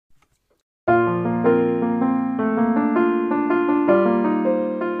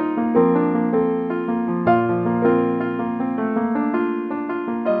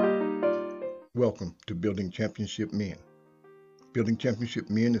Building Championship Men. Building Championship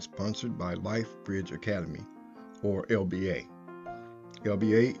Men is sponsored by Life Bridge Academy, or LBA.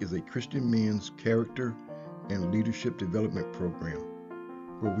 LBA is a Christian men's character and leadership development program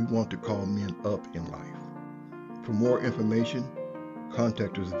where we want to call men up in life. For more information,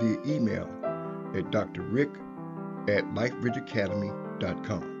 contact us via email at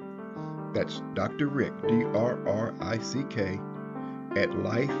drrick@lifebridgeacademy.com. That's Dr. Rick, DRRICK, at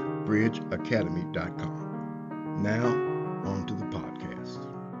lifebridgeacademy.com. Now, on to the podcast.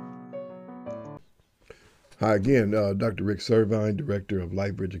 Hi again, Dr. Rick Servine, Director of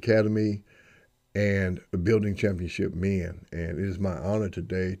LifeBridge Academy and Building Championship Men. And it is my honor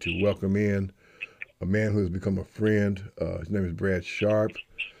today to welcome in a man who has become a friend. His name is Brad Sharp.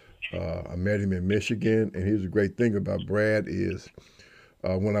 I met him in Michigan, and here's the great thing about Brad is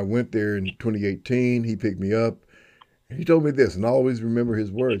when I went there in 2018, he picked me up. And he told me this, and I always remember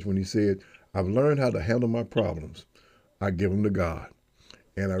his words when he said, "I've learned how to handle my problems. I give them to God."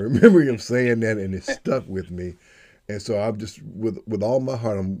 And I remember him saying that, and it stuck with me. And so I'm just, with all my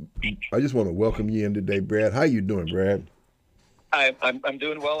heart, I just want to welcome you in today, Brad. How you doing, Brad? I'm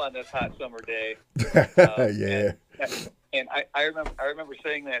doing well on this hot summer day. Yeah. And I remember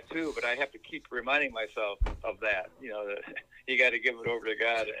saying that too, but I have to keep reminding myself of that. You know, that you got to give it over to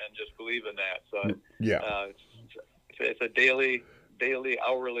God and just believe in that. So yeah, it's a daily,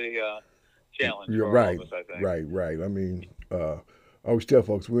 hourly challenge You're for right, all of us, I think. Right. I mean, I always tell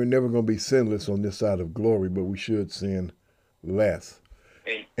folks we're never going to be sinless on this side of glory, but we should sin less.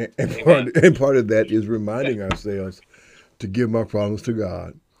 And part of that is reminding ourselves to give my problems to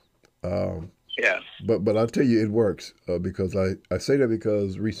God. Yeah. But I'll tell you, it works because I say that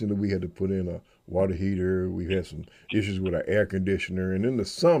because recently we had to put in a water heater. We had some issues with our air conditioner. And in the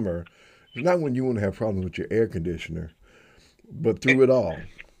summer, it's not when you want to have problems with your air conditioner, but through it all,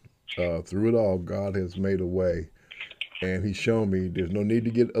 God has made a way. And he's shown me there's no need to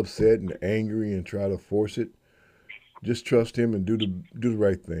get upset and angry and try to force it. Just trust him and do the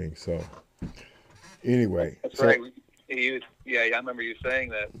right thing. So anyway. That's right. I remember you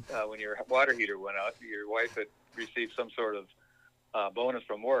saying that when your water heater went out, your wife had received some sort of bonus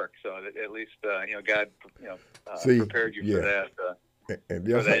from work. So that at least God prepared you for that. For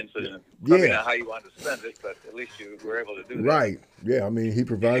that incident. Probably not how you wanted to spend it, but at least you were able to do that. Right. Yeah. I mean, he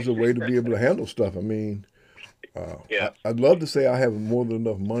provides a way to be able to handle stuff. I mean, I'd love to say I have more than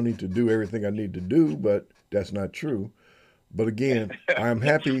enough money to do everything I need to do, but that's not true. But again, I'm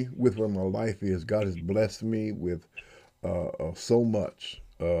happy with where my life is. God has blessed me with so much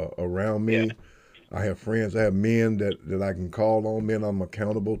around me. Yeah. I have friends. I have men that I can call on, men I'm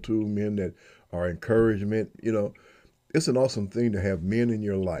accountable to, men that are encouragement. You know, it's an awesome thing to have men in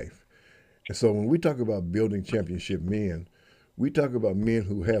your life. And so when we talk about building championship men, we talk about men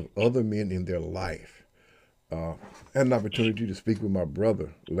who have other men in their life. I had an opportunity to speak with my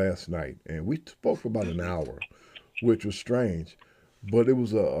brother last night, and we spoke for about an hour, which was strange. But it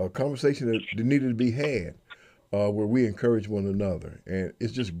was a conversation that needed to be had. Where we encourage one another, and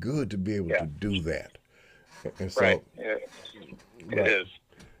it's just good to be able to do that. And so, right, it is.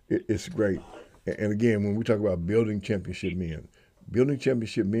 It's great. And again, when we talk about building championship men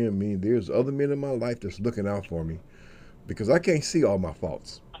means there's other men in my life that's looking out for me, because I can't see all my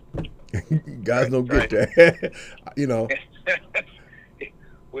faults. Guys don't get that, you know.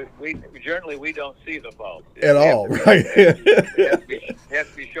 We generally we don't see the fault at all, right? It has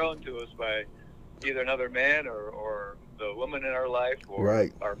to be shown to us by either another man or the woman in our life or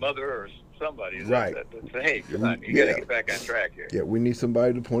our mother or somebody. That say, hey, come on, you got to get back on track here. Yeah, we need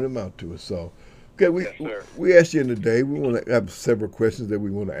somebody to point them out to us. So, okay, we asked you in the day. We want to have several questions that we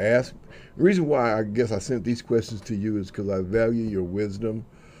want to ask. The reason why I guess I sent these questions to you is because I value your wisdom,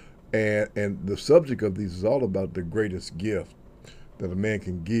 and the subject of these is all about the greatest gift that a man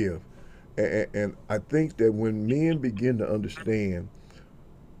can give. And I think that when men begin to understand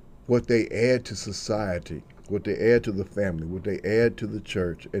what they add to society, what they add to the family, what they add to the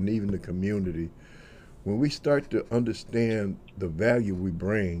church, and even the community, when we start to understand the value we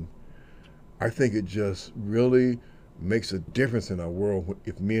bring, I think it just really makes a difference in our world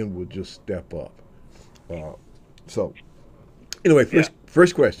if men would just step up. So, anyway,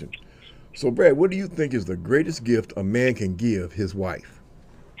 first question. So, Brad, what do you think is the greatest gift a man can give his wife?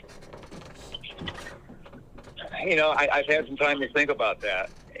 You know, I've had some time to think about that,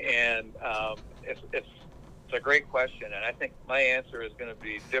 and it's a great question, and I think my answer is going to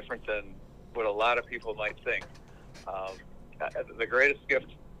be different than what a lot of people might think. The greatest gift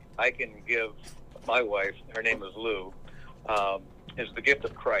I can give my wife, her name is Lou, is the gift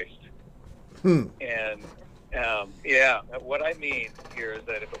of Christ. And what I mean here is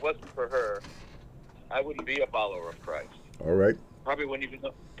that if it wasn't for her, I wouldn't be a follower of Christ. All right. Probably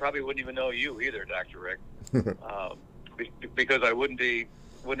wouldn't even know you either, Dr. Rick, because I wouldn't have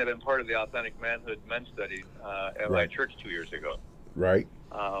been part of the Authentic Manhood men's study at my church 2 years ago. Right.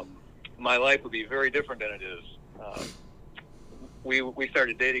 My life would be very different than it is. We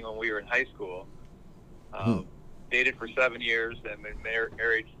started dating when we were in high school. Dated for 7 years and been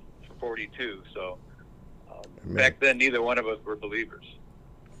married for 42. So back then, neither one of us were believers.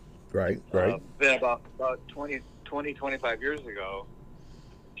 Right. Then about 25 years ago,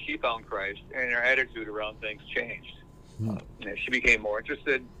 she found Christ, and her attitude around things changed. She became more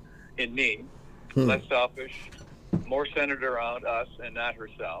interested in me, less selfish, more centered around us and not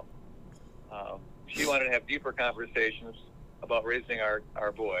herself. She wanted to have deeper conversations about raising our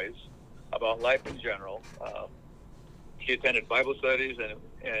boys, about life in general. She attended Bible studies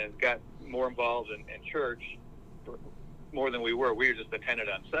and got more involved in church more than we were. We were just attended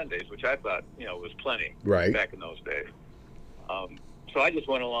on Sundays, which I thought, was plenty back in those days. So I just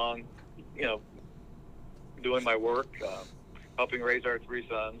went along, doing my work, helping raise our 3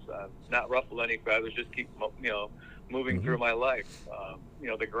 sons, not ruffle any feathers, just keep, moving through my life.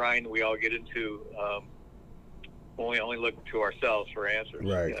 The grind we all get into when we only look to ourselves for answers.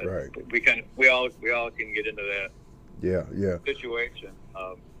 Right. We all can get into that. Yeah. Situation.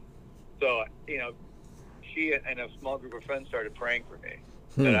 So she and a small group of friends started praying for me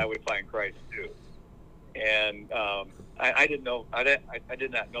that I would find Christ too. And I didn't know. I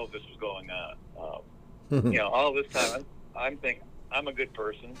did not know this was going on. All this time I'm thinking I'm a good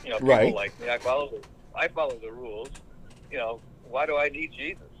person. People like me. I follow the rules. Why do I need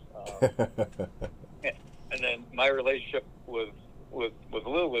Jesus? And then my relationship with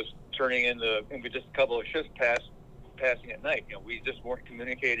Lou was turning into just a couple of shifts passing at night. We just weren't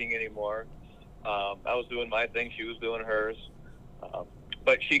communicating anymore. I was doing my thing, she was doing hers,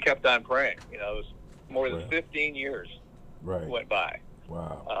 but she kept on praying. It was more than 15 years went by.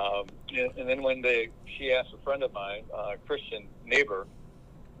 Wow. And then one day she asked a friend of mine, a Christian neighbor,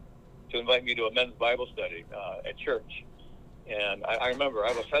 to invite me to a men's Bible study at church. And I remember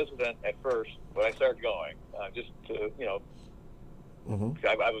I was hesitant at first, but I started going just to,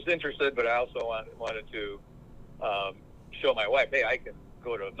 I was interested, but I also wanted to show my wife, hey, I can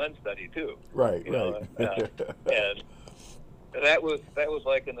go to a men's study too. Right. And that was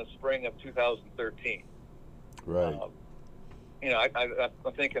like in the spring of 2013. Right.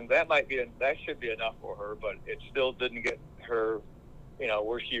 I'm thinking that should be enough for her, but it still didn't get her,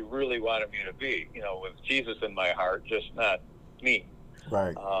 where she really wanted me to be, with Jesus in my heart, just not me.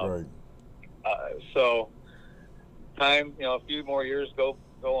 Right. So time, a few more years go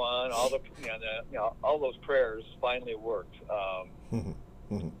on. All those prayers finally worked.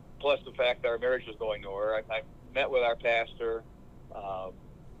 Plus the fact that our marriage was going nowhere. I met with our pastor,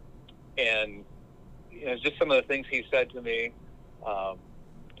 and just some of the things he said to me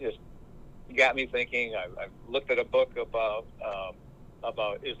just got me thinking. I looked at a book about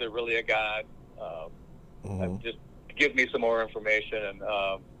is there really a God? Just give me some more information, and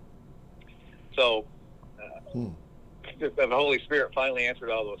the Holy Spirit finally answered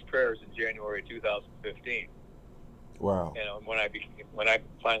all those prayers in January 2015. Wow. When I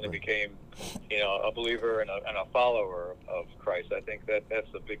finally became, a believer and a follower of Christ. I think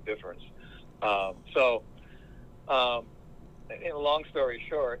that's a big difference. Long story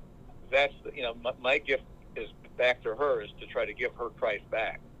short, that's my gift is back to her, is to try to give her Christ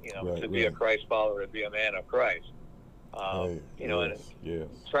back. To be a Christ follower, to be a man of Christ. And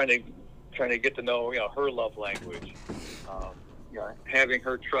trying to get to know her love language. Having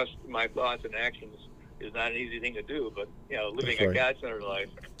her trust my thoughts and actions is not an easy thing to do, but living a God-centered life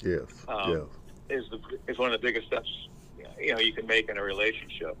is one of the biggest steps you can make in a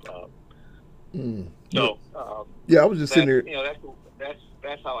relationship. I was just sitting here.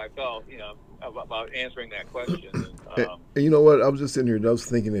 That's how I felt about answering that question. And you know what? I was just sitting here and I was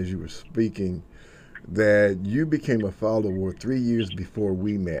thinking as you were speaking that you became a follower 3 years before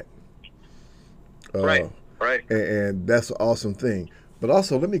we met. Right. And that's an awesome thing. But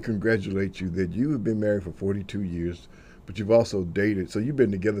also, let me congratulate you that you have been married for 42 years, but you've also dated. So you've been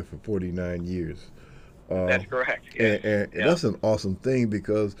together for 49 years. That's correct. Yes. And that's an awesome thing,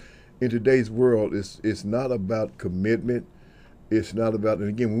 because in today's world, it's not about commitment. It's not about, and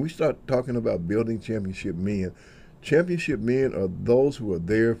again, when we start talking about building championship men are those who are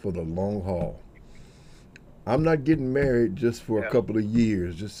there for the long haul. I'm not getting married just for a couple of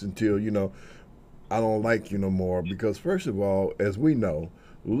years, just until, I don't like you no more. Because first of all, as we know,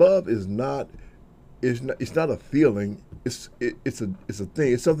 love is not a feeling. It's a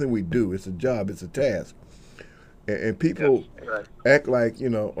thing. It's something we do. It's a job. It's a task. And people Yes, right. act like,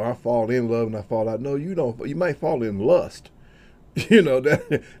 I fall in love and I fall out. No, you don't. You might fall in lust.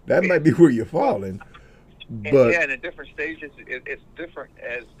 That might be where you're Well, falling. But yeah, and in different stages, it's different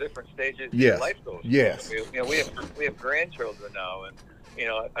as different stages in your yes, life goes through. I yes, mean, we have grandchildren now, and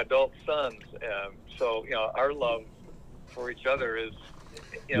adult sons. So our love for each other is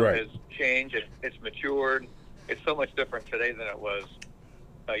right. has changed. It's matured. It's so much different today than it was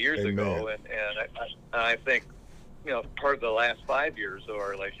years Amen. ago, and I think part of the last 5 years of our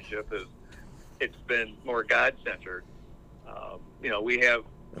relationship is it's been more God centered.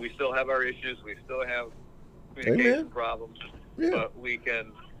 We still have our issues. We still have communication Amen. problems, Yeah. but we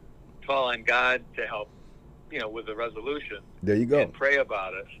can call on God to help, with the resolution There you go. and pray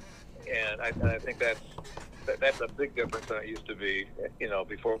about it. And I think that's a big difference than it used to be,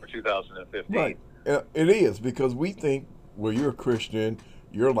 before 2015. Right. It is because we think, well, you're a Christian,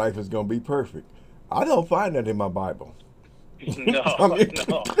 your life is going to be perfect. I don't find that in my Bible. No, I mean,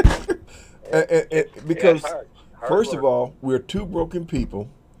 no. because It's hard. first Hard of work. all, we're two broken people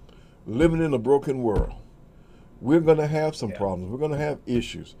living in a broken world. We're going to have some Yeah. problems. We're going to have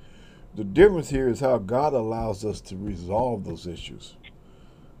issues. The difference here is how God allows us to resolve those issues.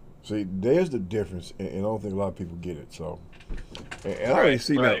 See, there's the difference, and I don't think a lot of people get it. So, and I already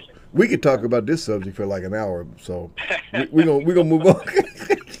see Right. now. We could talk about this subject for like an hour, so we're gonna move on.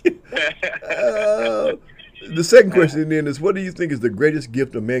 The second question then is, what do you think is the greatest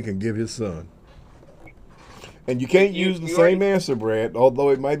gift a man can give his son? And you can't use the same answer, Brad, although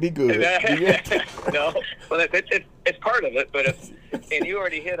it might be good. No, well, it's part of it, but and you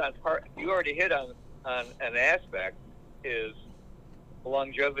already hit on an aspect is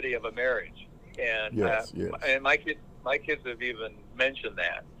longevity of a marriage, and Yes, yes. and my kids have even mentioned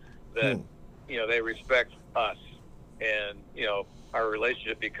that they respect us and our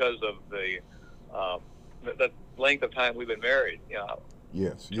relationship because of the length of time we've been married.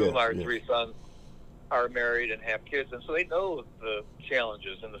 Yes, Two of our yes. three sons are married and have kids, and so they know the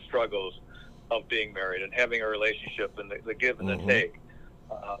challenges and the struggles of being married and having a relationship and the give and the take.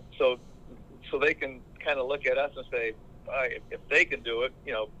 So they can kind of look at us and say, if they can do it,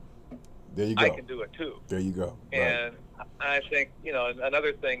 There you go. I can do it too. There you go. Right. And I think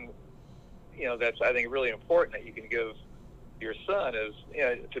another thing that's I think really important that you can give your son is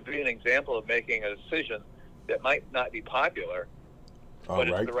to be an example of making a decision that might not be popular, but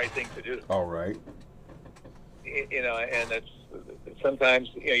it's the right thing to do. All right. And it's sometimes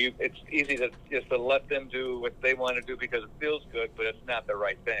it's easy to just to let them do what they want to do because it feels good, but it's not the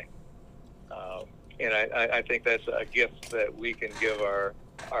right thing. And I think that's a gift that we can give our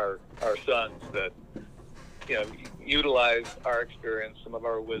sons, that utilize our experience, some of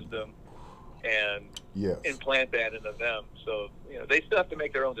our wisdom, and Yes. implant that into them. So they still have to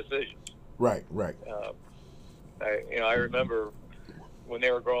make their own decisions. Right. Right. I remember when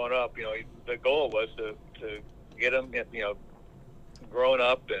they were growing up, the goal was to get them, grown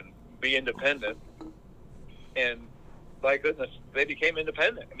up and be independent. And by goodness, they became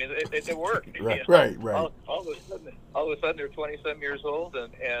independent. I mean, they worked. Right. Right. All of a sudden, they're 20-some years old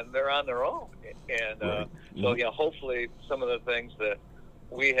and they're on their own. And Right. so, hopefully, some of the things that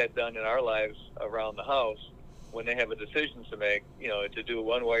we had done in our lives around the house, when they have a decision to make, to do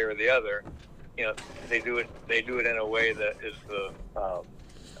one way or the other, they do it in a way that is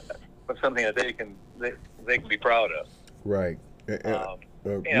something that they can be proud of. Right. Yeah.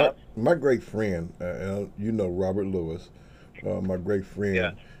 My great friend, Robert Lewis, my great friend,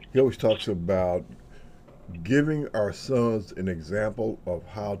 Yeah. he always talks about giving our sons an example of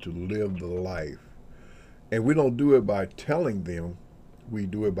how to live the life. And we don't do it by telling them, we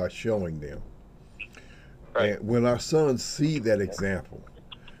do it by showing them. Right. And when our sons see that example,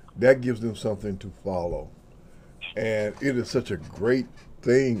 that gives them something to follow. And it is such a great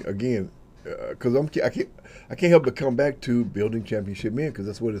thing, again, because I can't help but come back to building championship men, because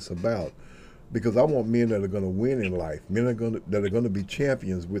that's what it's about. Because I want men that are going to win in life, men that are going to be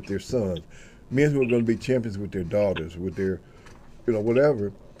champions with their sons, men who are going to be champions with their daughters, with their,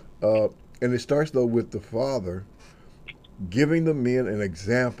 whatever. And it starts though with the father giving the men an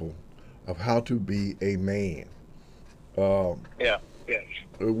example of how to be a man. Yeah.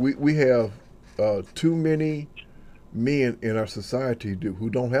 We have too many men in our society who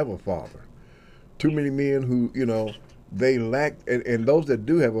don't have a father. Too many men who, they lack, and those that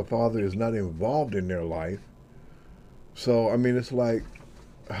do have a father is not involved in their life. So, I mean, it's like,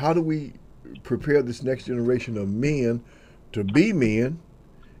 how do we prepare this next generation of men to be men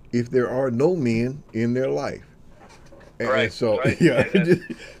if there are no men in their life? And so, right. yeah,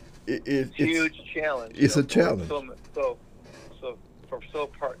 It's a huge challenge. It's a challenge. So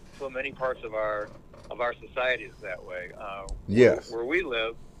many parts of our of our society is that way. Yes. Where we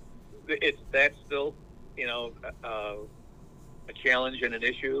live, that's still, a challenge and an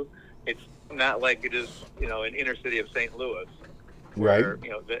issue. It's not like it is, in inner city of St. Louis, where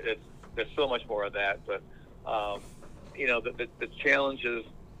Right. there's so much more of that. But the challenges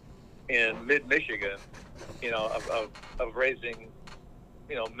in mid Michigan, of raising,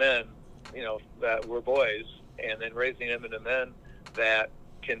 men, that were boys, and then raising them into men that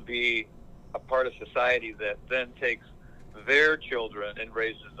can be a part of society that then takes their children and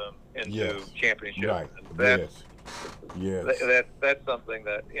raises them into Yes. championship. Right. That's, Yes. that's something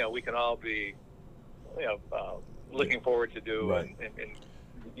that we can all be looking forward to do, Right. and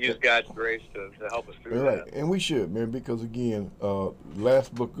use God's grace to help us through Right, that. and we should, man, because again,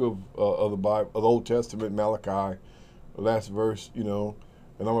 last book of the Bible, of the Old Testament, Malachi, last verse, and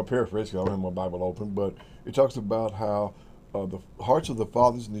I'm gonna paraphrase because I don't have my Bible open, but it talks about how the hearts of the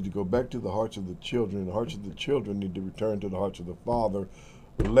fathers need to go back to the hearts of the children, and the hearts of the children need to return to the hearts of the father,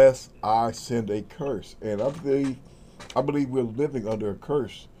 lest I send a curse. And I believe we're living under a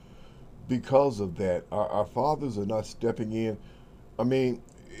curse because of that. Our fathers are not stepping in. I mean,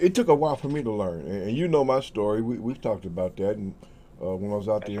 it took a while for me to learn, and you know my story. We've talked about that, and when I was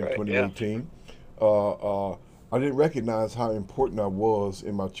out That's there in right. Yeah. 2018, I didn't recognize how important I was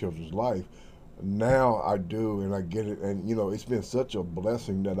in my children's life. Now I do, and I get it, and it's been such a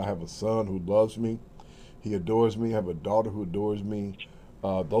blessing that I have a son who loves me. He adores me. I have a daughter who adores me.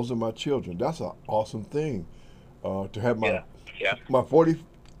 Those are my children. That's an awesome thing. To have Yeah. Yeah. my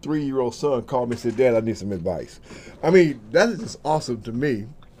 43-year-old son call me and say, "Dad, I need some advice." I mean, that is just awesome to me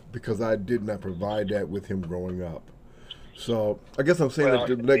because I did not provide that with him growing up. So I guess I'm saying that Well,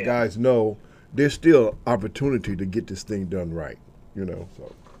 to let yeah. guys know there's still opportunity to get this thing done right. So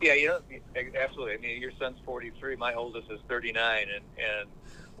Yeah, absolutely. I mean, your son's 43. My oldest is 39, and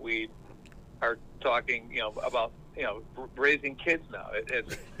we are talking, about raising kids now.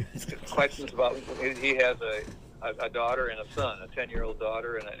 It's questions about. He has a daughter and a son, a 10-year-old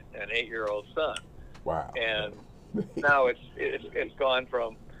daughter and an 8-year-old son, wow. and now it's gone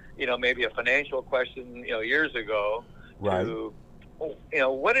from maybe a financial question years ago Right. to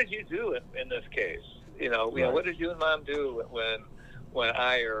what did you do in this case? Right. What did you and mom do when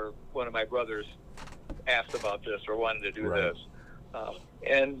I or one of my brothers asked about this or wanted to do Right. this?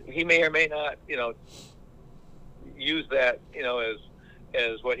 And he may or may not, use that,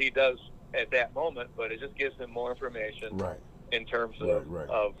 as what he does at that moment, but it just gives him more information Right. in terms Right.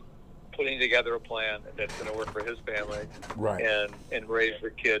 of putting together a plan that's going to work for his family Right. and raise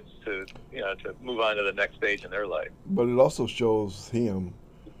their kids to move on to the next stage in their life. But it also shows him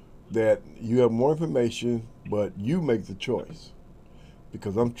that you have more information, but you make the choice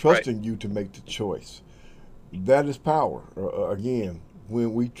because I'm trusting you to make the choice. That is power. Again,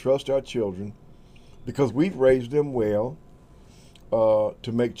 when we trust our children, because we've raised them well,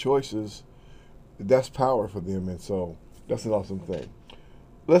 to make choices, that's power for them, and so that's an awesome thing.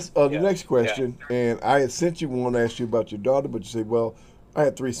 Let's the Yeah. next Yeah. question, and I had sent you one to ask you about your daughter, but you said, "Well, I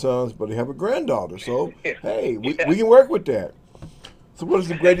had 3 sons, but they have a granddaughter, so hey, we Yeah. can work with that." So, what is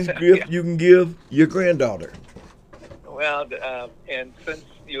the greatest gift you can give your granddaughter? Well, and since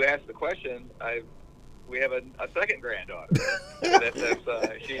you asked the question, we have a second granddaughter.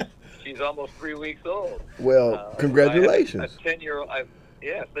 She's almost 3 weeks old. Well, congratulations. A 10-year-old.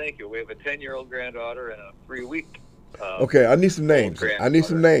 Yeah, thank you. We have a 10-year-old granddaughter and a 3-week. Okay, I need some names. granddaughter. I need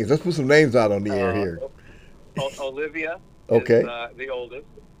some names. Let's put some names out on the air here. Olivia Okay. is the oldest,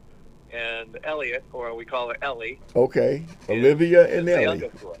 and Elliot, or we call her Ellie, Okay, is Olivia and the Ellie.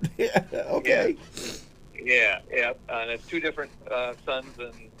 youngest one. Yeah. Okay. Yeah, and it's 2 different sons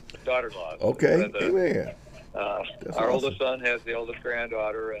and daughter-in-laws. Okay. And, Amen. our awesome. oldest son has the oldest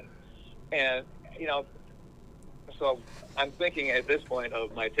granddaughter, and so I'm thinking at this point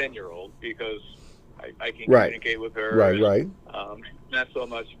of my 10-year-old because I can Right. communicate with her. Right. and, Right. Not so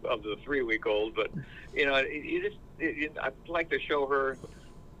much of the 3-week-old, but I'd like to show her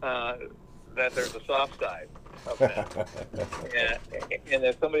that there's a soft side of that, and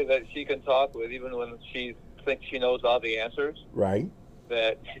there's somebody that she can talk with, even when she thinks she knows all the answers. Right.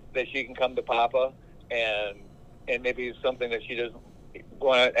 That she can come to Papa and maybe something that she doesn't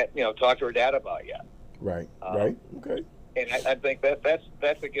want to talk to her dad about yet. Right. Right. Okay. And I think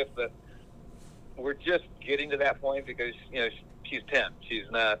that's a gift that we're just getting to that point because she's 10. She's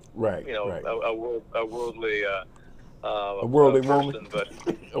not Right. a worldly A worldly person, woman. but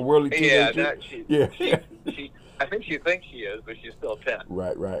A worldly yeah, teenager. yeah. Yeah. She I think she thinks she is, but she's still 10.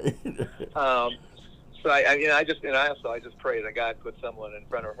 Right. Right. So I just pray that God puts someone in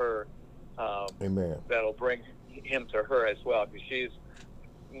front of her Amen. that'll bring him to her as well, because she's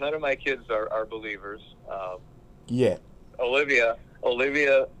none of my kids are believers. Yeah. Olivia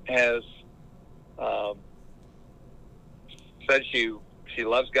has said she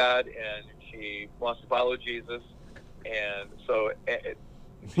loves God and she wants to follow Jesus, and so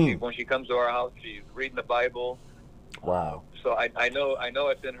when she comes to our house, she's reading the Bible. Wow. So I know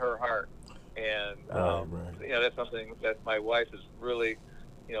it's in her heart, and right. That's something that my wife has really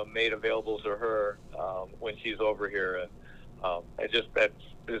made available to her when she's over here, and that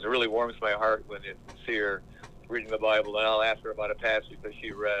really warms my heart when you see her reading the Bible, and I'll ask her about a passage that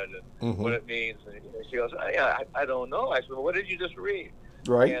she read and what it means, and she goes, I don't know. I said, well, what did you just read?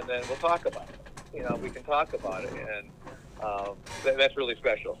 Right. And then we'll talk about it. We can talk about it, and that's really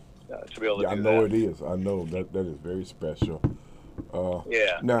special to be able to do that. I know it is. I know that is very special.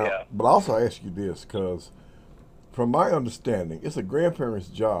 Now, but I also ask you this because, from my understanding, it's a grandparent's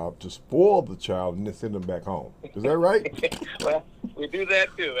job to spoil the child and then send them back home. Is that right? Well, we do that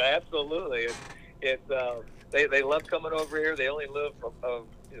too. Absolutely. They love coming over here. They only live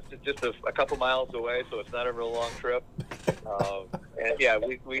just a couple miles away, so it's not a real long trip. And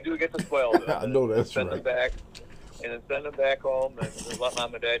we do get to spoil them. I know that's send right. Them back, and then send them back home and let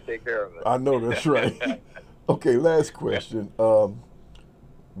mom and dad take care of it. I know that's right. Okay, last question.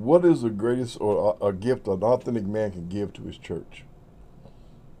 What is the greatest or a gift an authentic man can give to his church?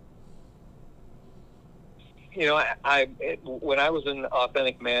 When I was in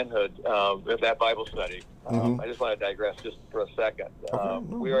Authentic Manhood, that Bible study, I just want to digress just for a second.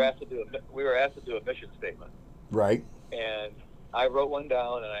 We were asked to do a mission statement. Right. And I wrote one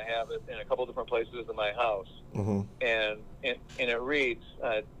down, and I have it in a couple different places in my house. And it reads,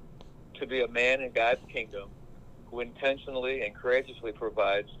 to be a man in God's kingdom who intentionally and courageously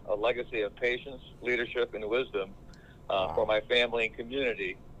provides a legacy of patience, leadership, and wisdom for my family and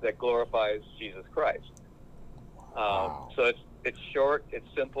community that glorifies Jesus Christ. So it's short, it's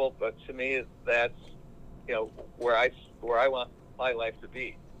simple, but to me that's where I want my life to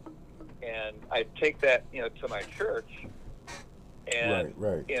be, and I take that to my church, and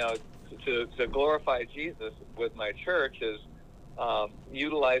right. To glorify Jesus with my church is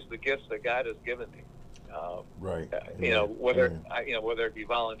utilize the gifts that God has given me. Whether it be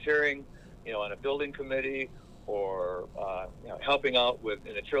volunteering, on a building committee, or helping out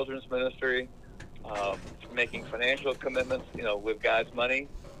in a children's ministry. Making financial commitments, with God's money.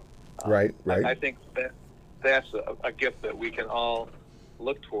 Right. I think that's a gift that we can all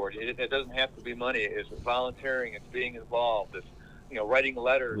look toward. It doesn't have to be money. It's volunteering. It's being involved. It's writing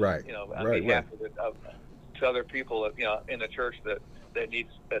letters. On behalf of to other people, in the church that need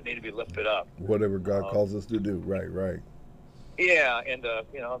to be lifted up. Whatever God calls us to do. Right. Yeah, and a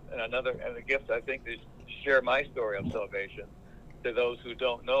gift I think is share my story of salvation to those who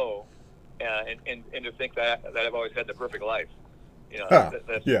don't know. And to think that I've always had the perfect life,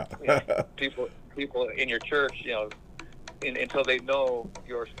 people in your church, until they know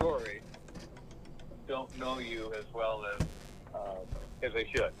your story, don't know you as well as they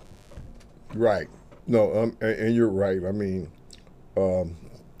should. Right. No, and you're right. I mean,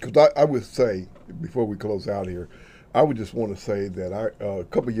 because I would say before we close out here, I would just want to say that a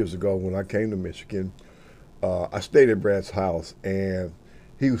couple of years ago when I came to Michigan, I stayed at Brad's house and.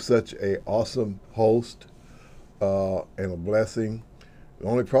 He was such an awesome host and a blessing. The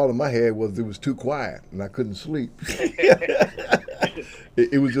only problem I had was it was too quiet and I couldn't sleep.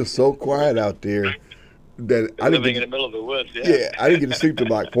 it was just so quiet out there that I didn't living in the middle of the woods. Yeah, I didn't get to sleep till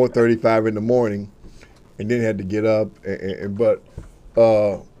like 4:35 in the morning, and then had to get up. But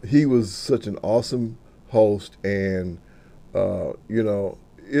he was such an awesome host, and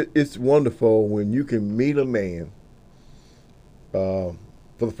it's wonderful when you can meet a man. For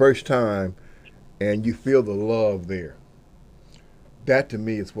the first time, and you feel the love there. That to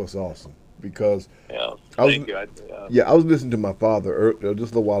me is what's awesome because I was listening to my father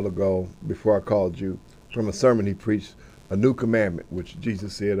just a while ago before I called you from a sermon he preached, a new commandment which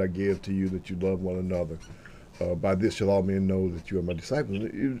Jesus said, "I give to you that you love one another. By this shall all men know that you are my disciples."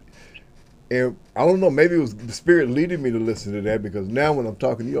 And I don't know, maybe it was the Spirit leading me to listen to that because now when I'm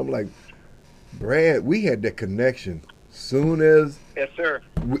talking to you, I'm like, Brad, we had that connection. Soon as yes, sir.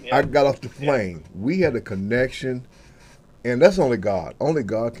 I got off the plane, we had a connection, and that's only God. Only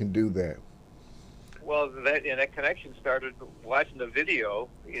God can do that. Well, that connection started watching the video,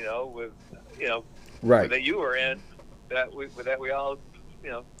 with right that you were in, that we all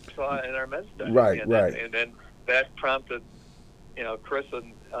saw in our men's study. Right. And then that prompted Chris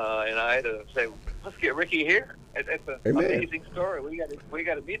and I to say, let's get Ricky here. It's an amazing story. We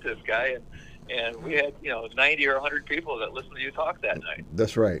got to meet this guy and we had 90 or 100 people that listened to you talk that night.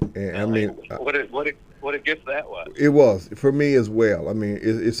 That's right. And I mean, what what a gift that was. It was for me as well. I mean,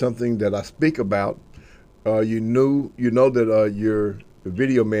 it's something that I speak about. You know that your the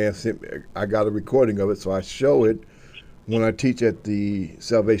video man sent me. I got a recording of it, so I show it when I teach at the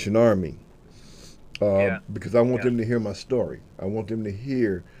Salvation Army Yeah, because I want yeah, them to hear my story. I want them to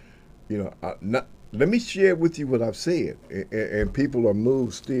hear, not. Let me share with you what I've said, and people are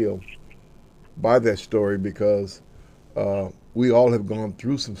moved still by that story because we all have gone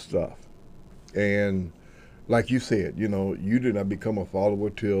through some stuff, and like you said, you did not become a follower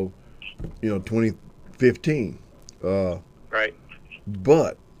till 2015. Uh, right.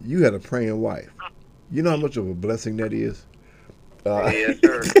 but you had a praying wife. You know how much of a blessing that is? Yes,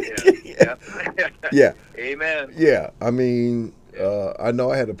 sir. Yeah, yeah. yeah, Amen. yeah. I mean, Yeah, I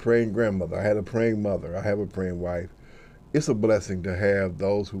know I had a praying grandmother. I had a praying mother. I have a praying wife. It's a blessing to have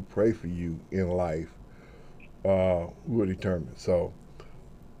those who pray for you in life who are determined. So,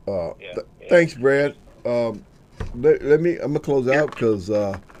 yeah, yeah. thanks, Brad. Um, I'm gonna close You're, out because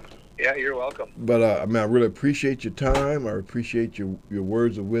yeah, you're welcome. but I mean, I really appreciate your time. I appreciate your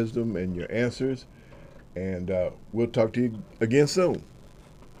words of wisdom and your answers. And we'll talk to you again soon.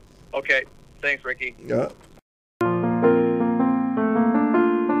 Okay. Thanks, Ricky. Yeah.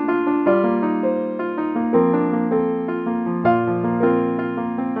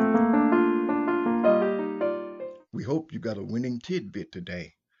 We hope you got a winning tidbit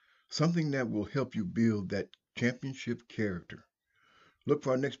today, something that will help you build that championship character. Look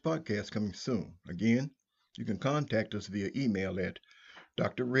for our next podcast coming soon. Again, you can contact us via email at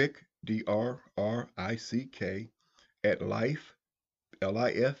Dr. Rick, DRRICK, at life,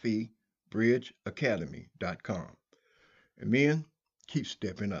 LIFE, bridgeacademy.com. And men, keep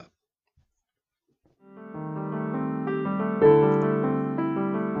stepping up.